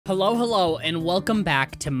Hello, and welcome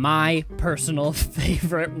back to my personal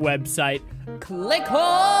favorite website, Clickhole!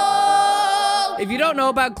 If you don't know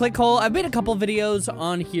about Clickhole, I've made a couple videos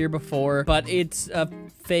on here before, but it's a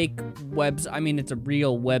fake I mean, it's a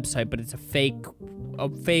real website, but it's a fake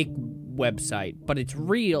website. But it's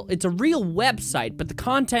real. It's a real website, but the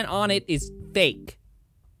content on it is fake.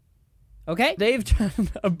 Okay? They've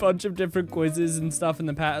done a bunch of different quizzes and stuff in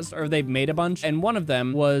the past, or they've made a bunch, and one of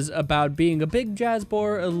them was about being a big jazz boy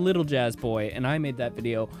or a little jazz boy, and I made that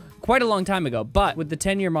video quite a long time ago. But with the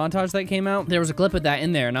 10-year montage that came out, there was a clip of that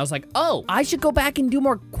in there, and I was like, oh, I should go back and do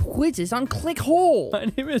more quizzes on Clickhole. My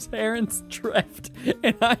name is Aaron's Treft,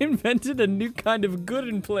 and I invented a new kind of good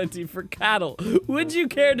and plenty for cattle. Would you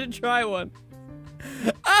care to try one?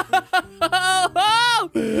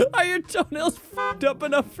 Are your toenails f***ed up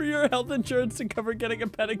enough for your health insurance to cover getting a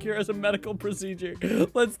pedicure as a medical procedure?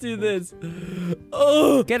 Let's do this.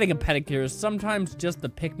 Oh, getting a pedicure is sometimes just the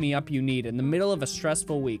pick-me-up you need in the middle of a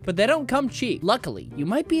stressful week, but they don't come cheap. Luckily, you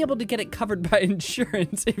might be able to get it covered by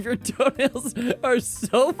insurance if your toenails are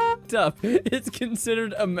so f***ed up, it's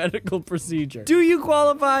considered a medical procedure. Do you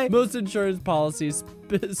qualify? Most insurance policies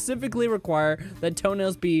specifically require that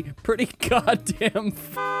toenails be pretty goddamn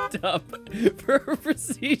f***ed up for a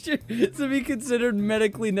procedure to be considered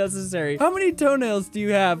medically necessary. How many toenails do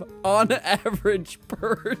you have on average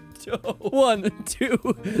per toe? 1,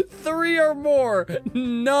 2, 3 or more.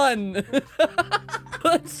 None.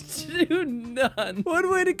 Let's do none.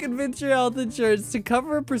 One way to convince your health insurance to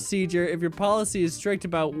cover a procedure if your policy is strict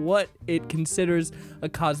about what it considers a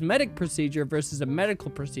cosmetic procedure versus a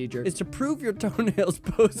medical procedure is to prove your toenails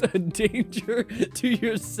pose a danger to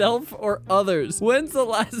yourself or others. When's the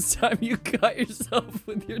last time you cut yourself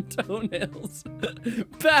with your toenails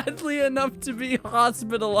badly enough to be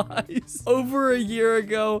hospitalized? Over a year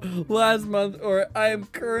ago, last month, or I am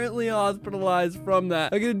currently hospitalized from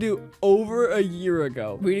that. I'm gonna do over a year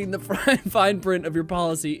ago. Reading the fine print of your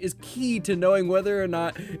policy is key to knowing whether or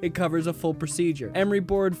not it covers a full procedure. Emery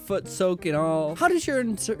board, foot soak, and all. How does your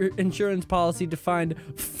insurance policy define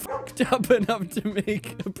fucked up enough to make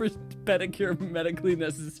a pedicure medically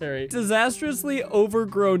necessary? Disastrously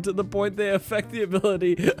overgrown to the point they affect the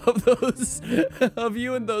ability of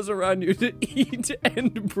you and those around you to eat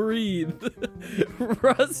and breathe.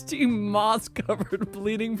 Rusty, moss-covered,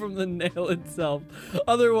 bleeding from the nail itself.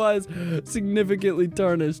 Otherwise, significantly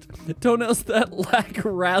tarnished. Toenails that lack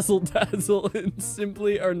razzle-dazzle and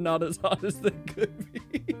simply are not as hot as they could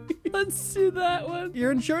be. Let's do that one.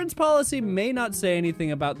 Your insurance policy may not say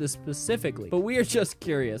anything about this specifically, but we are just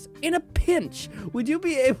curious. In a pinch, would you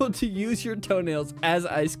be able to use your toenails as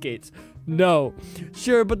ice skates? No.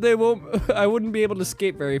 Sure, but I wouldn't be able to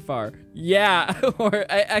skate very far. Yeah. Or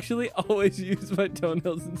I actually always use my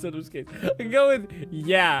toenails instead of skates. I go with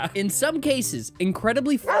yeah. In some cases,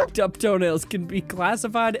 incredibly fucked up toenails can be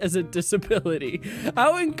classified as a disability.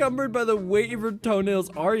 How encumbered by the weight of your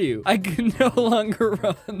toenails are you? I can no longer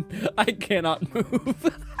run. I cannot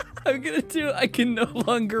move. I can no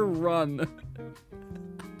longer run.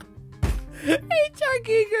 H.R.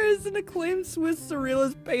 Giger is an acclaimed Swiss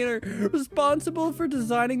surrealist painter responsible for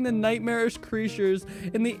designing the nightmarish creatures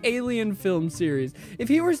in the Alien film series. If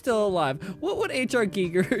he were still alive, what would H.R.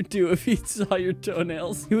 Giger do if he saw your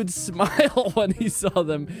toenails? He would smile when he saw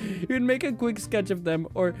them. He would make a quick sketch of them,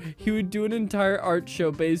 or he would do an entire art show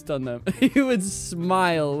based on them. He would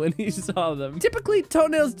smile when he saw them. Typically,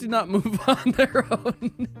 toenails do not move on their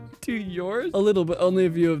own. Do yours? A little, but only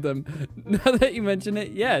a few of them. Now that you mention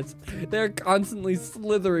it, yes. They're constantly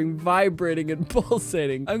slithering, vibrating, and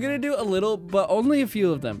pulsating. I'm gonna do a little, but only a few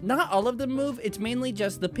of them. Not all of them move. It's mainly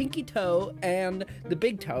just the pinky toe and the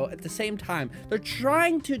big toe at the same time. They're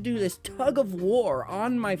trying to do this tug of war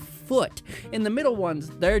on my foot. In the middle ones,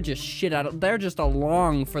 they're just they're just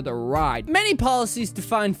along for the ride. Many policies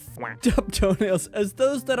define fucked up toenails as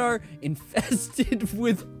those that are infested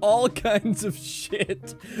with all kinds of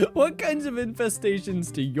shit. What kinds of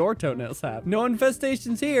infestations do your toenails have? No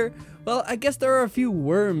infestations here. Well, I guess there are a few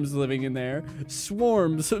worms living in there.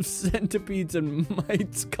 Swarms of centipedes and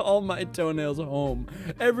mites call my toenails home.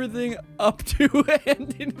 Everything up to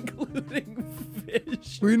and including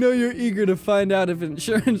fish. We know you're eager to find out if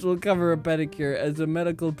insurance will cover a pedicure as a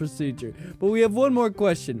medical procedure, but we have one more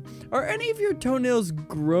question. Are any of your toenails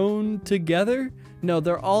grown together? No,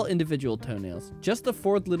 they're all individual toenails. Just the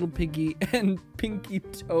fourth little piggy and pinky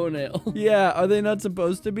toenail. Yeah, are they not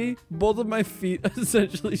supposed to be? Both of my feet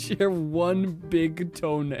essentially share one big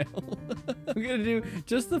toenail. I'm gonna do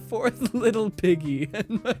just the fourth little piggy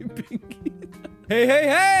and my pinky. Hey, hey,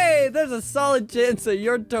 hey! There's a solid chance that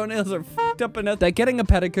your toenails are f***ed up enough that getting a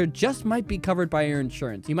pedicure just might be covered by your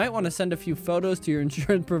insurance. You might want to send a few photos to your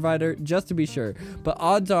insurance provider just to be sure. But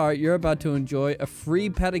odds are you're about to enjoy a free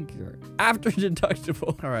pedicure after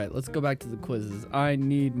deductible. All right, let's go back to the quizzes. I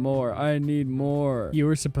need more. I need more. You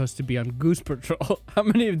were supposed to be on Goose Patrol. How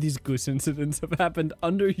many of these goose incidents have happened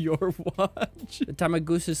under your watch? The time a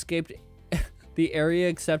goose escaped the area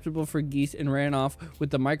acceptable for geese and ran off with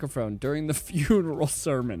the microphone during the funeral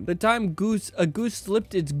sermon. The time a goose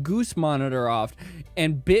slipped its goose monitor off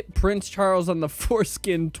and bit Prince Charles on the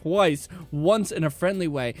foreskin twice, once in a friendly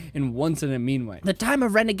way and once in a mean way. The time a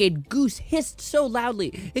renegade goose hissed so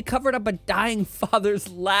loudly it covered up a dying father's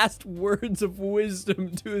last words of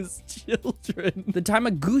wisdom to his children. The time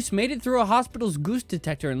a goose made it through a hospital's goose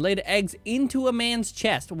detector and laid eggs into a man's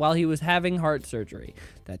chest while he was having heart surgery.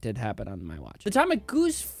 That did happen on my watch. The time a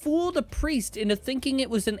goose fooled a priest into thinking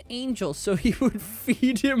it was an angel so he would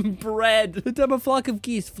feed him bread. The time a flock of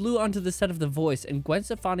geese flew onto the set of The Voice and Gwen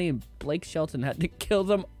Stefani and Blake Shelton had to kill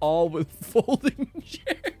them all with folding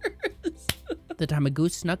chairs. The time a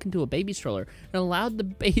goose snuck into a baby stroller and allowed the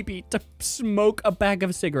baby to smoke a bag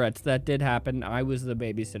of cigarettes. That did happen. I was the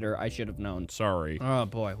babysitter. I should have known. Sorry. Oh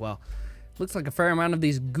boy, well, looks like a fair amount of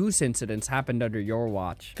these goose incidents happened under your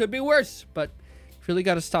watch. Could be worse, but really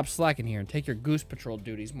got to stop slacking here and take your Goose Patrol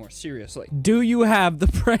duties more seriously. Do you have the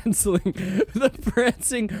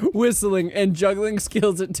prancing, whistling, and juggling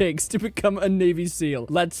skills it takes to become a Navy SEAL?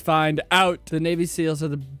 Let's find out. The Navy SEALs are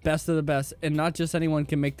the best of the best, and not just anyone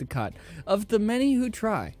can make the cut. Of the many who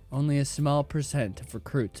try, only a small percent of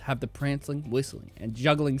recruits have the prancing, whistling, and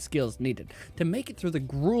juggling skills needed to make it through the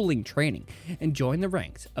grueling training and join the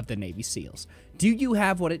ranks of the Navy SEALs. Do you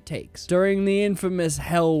have what it takes? During the infamous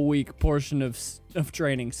Hell Week portion of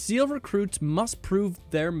training, SEAL recruits must prove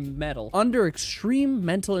their mettle under extreme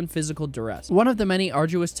mental and physical duress. One of the many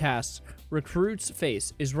arduous tasks recruits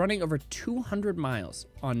face is running over 200 miles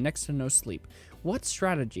on next to no sleep. What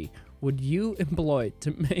strategy would you employ to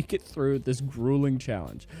make it through this grueling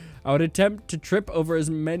challenge? I would attempt to trip over as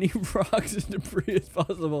many rocks and debris as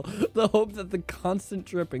possible, the hope that the constant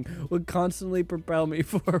tripping would constantly propel me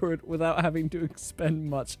forward without having to expend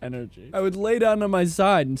much energy. I would lay down on my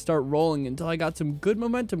side and start rolling until I got some good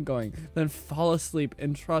momentum going, then fall asleep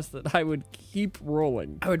and trust that I would keep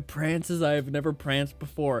rolling. I would prance as I have never pranced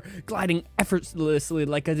before, gliding effortlessly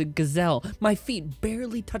like a gazelle, my feet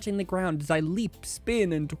barely touching the ground as I leap,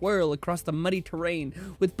 spin, and twirl across the muddy terrain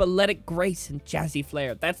with balletic grace and jazzy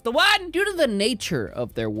flair. That's the one! Due to the nature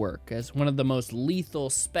of their work as one of the most lethal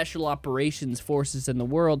special operations forces in the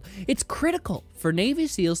world, it's critical for Navy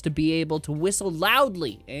SEALs to be able to whistle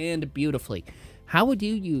loudly and beautifully. How would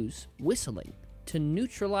you use whistling to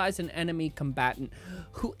neutralize an enemy combatant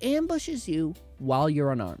who ambushes you while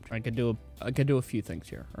you're unarmed? I could do a few things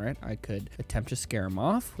here, all right? I could attempt to scare him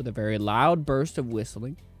off with a very loud burst of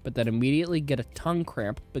whistling, but then immediately get a tongue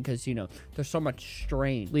cramp because, you know, there's so much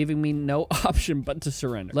strain, leaving me no option but to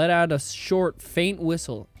surrender. Let out a short, faint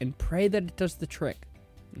whistle and pray that it does the trick.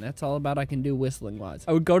 And that's all about I can do whistling-wise.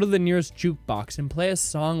 I would go to the nearest jukebox and play a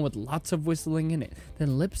song with lots of whistling in it,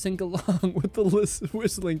 then lip-sync along with the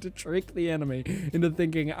whistling to trick the enemy into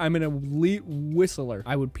thinking I'm an elite whistler.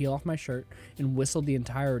 I would peel off my shirt and whistle the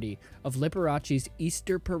entirety of Liberace's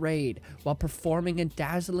Easter Parade while performing a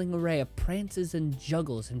dazzling array of prances and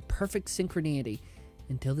juggles in perfect synchronicity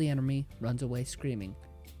until the enemy runs away screaming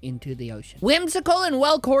into the ocean. Whimsical and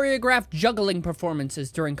well-choreographed juggling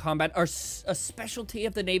performances during combat are a specialty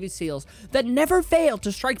of the Navy SEALs that never fail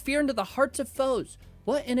to strike fear into the hearts of foes.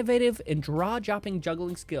 What innovative and jaw-dropping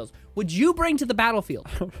juggling skills would you bring to the battlefield?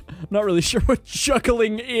 I'm not really sure what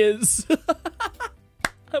juggling is.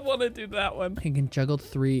 I want to do that one. He can juggle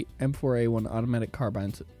 3 M4A1 automatic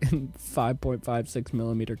carbines in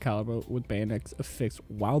 5.56mm caliber with bayonets affixed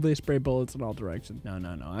while they spray bullets in all directions. No.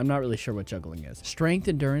 I'm not really sure what juggling is. Strength,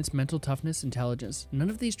 endurance, mental toughness, intelligence. None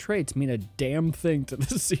of these traits mean a damn thing to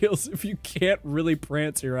the SEALs if you can't really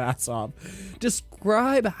prance your ass off.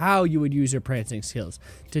 Describe how you would use your prancing skills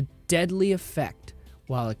to deadly effect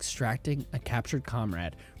while extracting a captured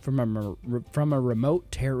comrade from a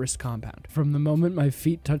remote terrorist compound. From the moment my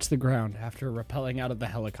feet touched the ground after rappelling out of the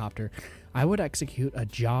helicopter, I would execute a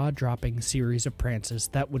jaw-dropping series of prances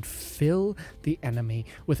that would fill the enemy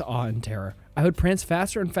with awe and terror. I would prance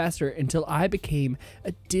faster and faster until I became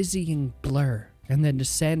a dizzying blur, and then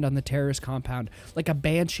descend on the terrorist compound like a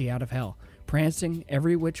banshee out of hell, prancing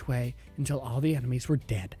every which way until all the enemies were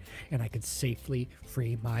dead and I could safely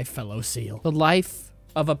free my fellow SEAL. The life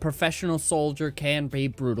of a professional soldier can be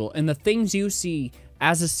brutal, and the things you see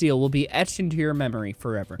as a SEAL will be etched into your memory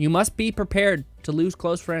forever. You must be prepared to lose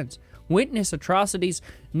close friends witness atrocities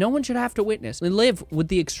no one should have to witness, and live with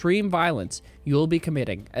the extreme violence you'll be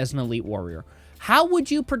committing as an elite warrior. How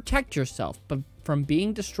would you protect yourself from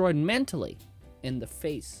being destroyed mentally in the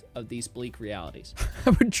face of these bleak realities? I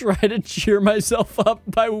would try to cheer myself up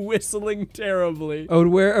by whistling terribly. I would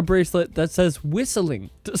wear a bracelet that says whistling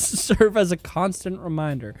to serve as a constant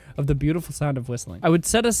reminder of the beautiful sound of whistling. I would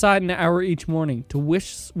set aside an hour each morning to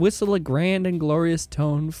whistle a grand and glorious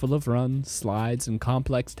tone full of runs, slides, and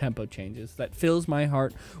complex tempo changes that fills my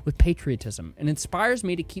heart with patriotism and inspires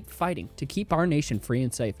me to keep fighting, to keep our nation free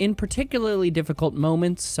and safe. In particularly difficult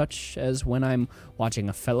moments, such as when I'm watching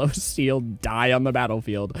a fellow SEAL die on the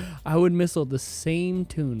battlefield, I would whistle the same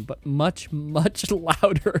tune, but much, much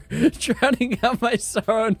louder, drowning out my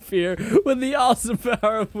sorrow and fear with the awesome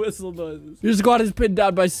power of whistle noises. Your squad is pinned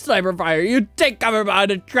down by sniper fire. You take cover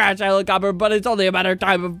behind a trash helicopter, but it's only a matter of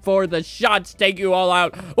time before the shots take you all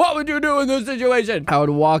out. What would you do in this situation? I would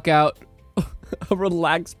walk out a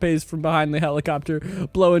relaxed pace from behind the helicopter,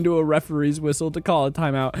 blow into a referee's whistle to call a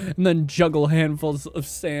timeout, and then juggle handfuls of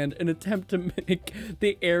sand and attempt to make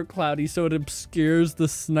the air cloudy so it obscures the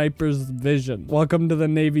sniper's vision. Welcome to the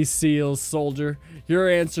Navy SEALs, soldier. Your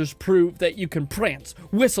answers prove that you can prance,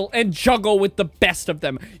 whistle, and juggle with the best of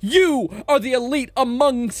them. You are the elite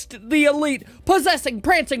amongst the elite, possessing,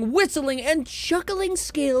 prancing, whistling, and juggling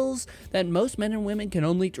skills that most men and women can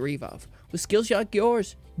only dream of. With skills like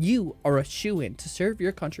yours, you are a shoo-in to serve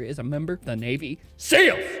your country as a member of the Navy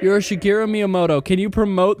SEALs. You're Shigeru Miyamoto. Can you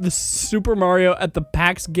promote the Super Mario at the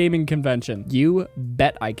PAX Gaming Convention? You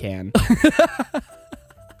bet I can.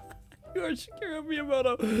 You are Shigeru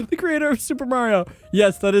Miyamoto, the creator of Super Mario.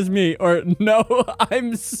 Yes, that is me. Or no,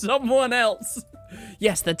 I'm someone else.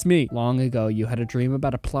 Yes, that's me. Long ago, you had a dream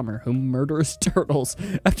about a plumber who murders turtles.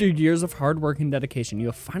 After years of hard work and dedication, you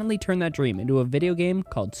have finally turned that dream into a video game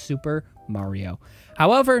called Super Mario.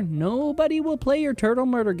 However, nobody will play your turtle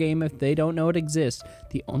murder game if they don't know it exists.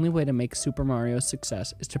 The only way to make Super Mario a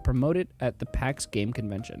success is to promote it at the PAX Game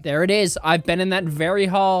Convention. There it is. I've been in that very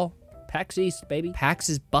hall. PAX East, baby. PAX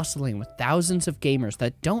is bustling with thousands of gamers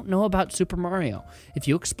that don't know about Super Mario. If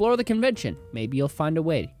you explore the convention, maybe you'll find a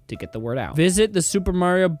way to get the word out. Visit the Super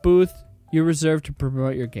Mario booth you reserved to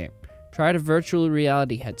promote your game. Try out a virtual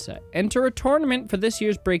reality headset. Enter a tournament for this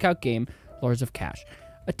year's breakout game, Lords of Cash.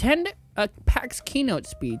 Attend a PAX keynote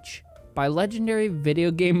speech by legendary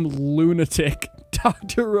video game lunatic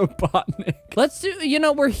Dr. Robotnik. Let's do,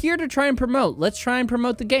 we're here to try and promote. Let's try and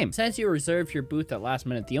promote the game. Since you reserved your booth at last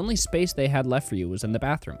minute, the only space they had left for you was in the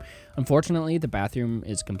bathroom. Unfortunately, the bathroom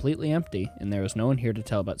is completely empty, and there is no one here to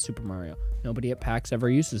tell about Super Mario. Nobody at PAX ever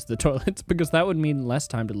uses the toilets because that would mean less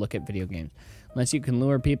time to look at video games. Unless you can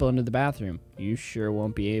lure people into the bathroom, you sure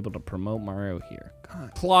won't be able to promote Mario here.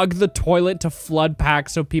 God. Clog the toilet to flood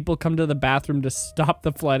PAX so people come to the bathroom to stop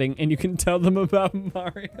the flooding and you can tell them about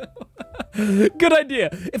Mario. Good idea.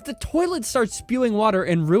 If the toilet starts spewing water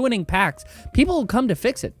and ruining PAX, people will come to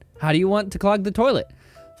fix it. How do you want to clog the toilet?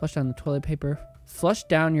 Flush down the toilet paper. Flush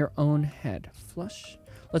down your own head. Flush.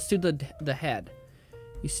 Let's do the head.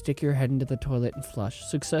 You stick your head into the toilet and flush,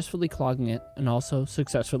 successfully clogging it and also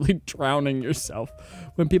successfully drowning yourself.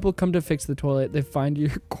 When people come to fix the toilet, they find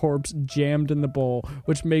your corpse jammed in the bowl,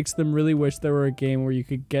 which makes them really wish there were a game where you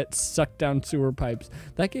could get sucked down sewer pipes.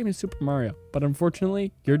 That game is Super Mario, but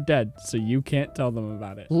unfortunately, you're dead, so you can't tell them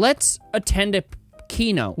about it. Let's attend a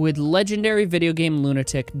keynote with legendary video game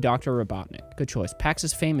lunatic Dr. Robotnik. Good choice. PAX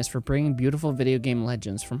is famous for bringing beautiful video game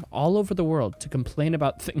legends from all over the world to complain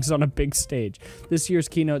about things on a big stage. This year's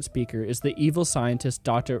keynote speaker is the evil scientist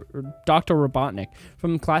Dr. Robotnik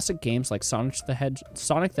from classic games like Sonic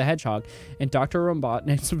the Hedgehog and Dr.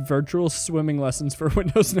 Robotnik's virtual swimming lessons for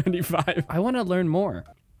Windows 95. I want to learn more.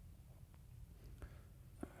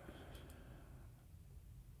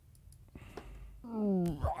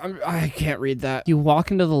 I can't read that. You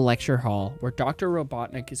walk into the lecture hall where Dr.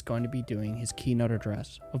 Robotnik is going to be doing his keynote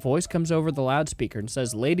address. A voice comes over the loudspeaker and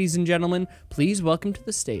says, "Ladies and gentlemen, please welcome to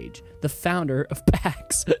the stage the founder of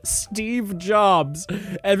PAX, Steve Jobs."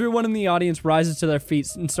 Everyone in the audience rises to their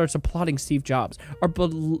feet and starts applauding Steve Jobs,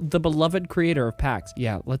 the beloved creator of PAX.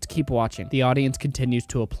 Yeah, let's keep watching. The audience continues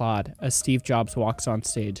to applaud as Steve Jobs walks on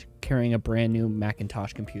stage carrying a brand new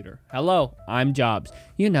Macintosh computer. "Hello, I'm Jobs.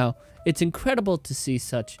 It's incredible to see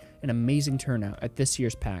such an amazing turnout at this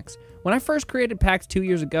year's PAX. When I first created PAX 2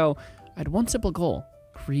 years ago, I had one simple goal: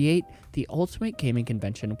 create the ultimate gaming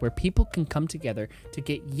convention where people can come together to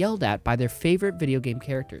get yelled at by their favorite video game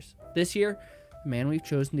characters. This year, the man we've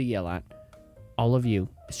chosen to yell at, all of you,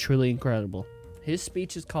 is truly incredible. His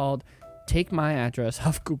speech is called 'Take My Address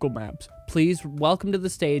Off Google Maps. please welcome to the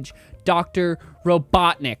stage Dr.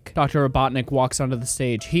 Robotnik. Dr. Robotnik walks onto the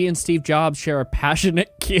stage. He and Steve Jobs share a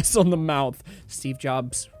passionate kiss on the mouth. Steve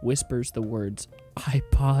Jobs whispers the words,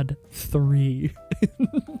 iPod 3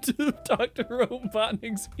 to Dr.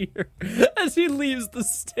 Robotnik's ear as he leaves the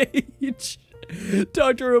stage.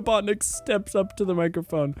 Dr. Robotnik steps up to the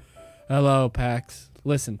microphone. Hello, Pax.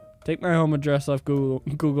 Listen, take my home address off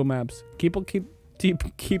Google Maps.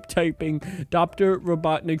 Keep typing Dr.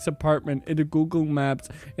 Robotnik's apartment into Google Maps,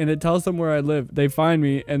 and it tells them where I live. They find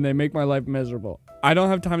me, and they make my life miserable. I don't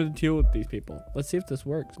have time to deal with these people. Let's see if this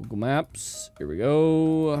works. Google Maps. Here we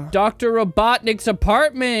go. Dr. Robotnik's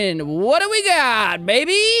apartment. What do we got,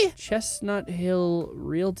 baby? Chestnut Hill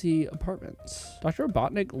Realty Apartments. Dr.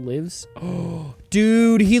 Robotnik lives... Oh,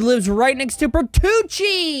 dude, he lives right next to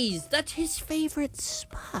Bertucci's. That's his favorite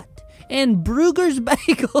spot. And Brugger's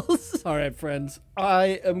Bagels. All right, friends.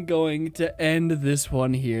 I am going to end this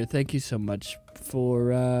one here. Thank you so much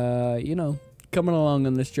for, you know, coming along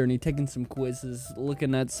on this journey, taking some quizzes,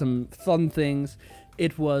 looking at some fun things.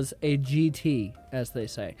 It was a GT, as they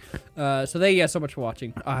say. So thank you guys so much for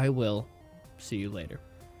watching. I will see you later.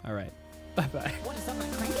 All right. Bye-bye.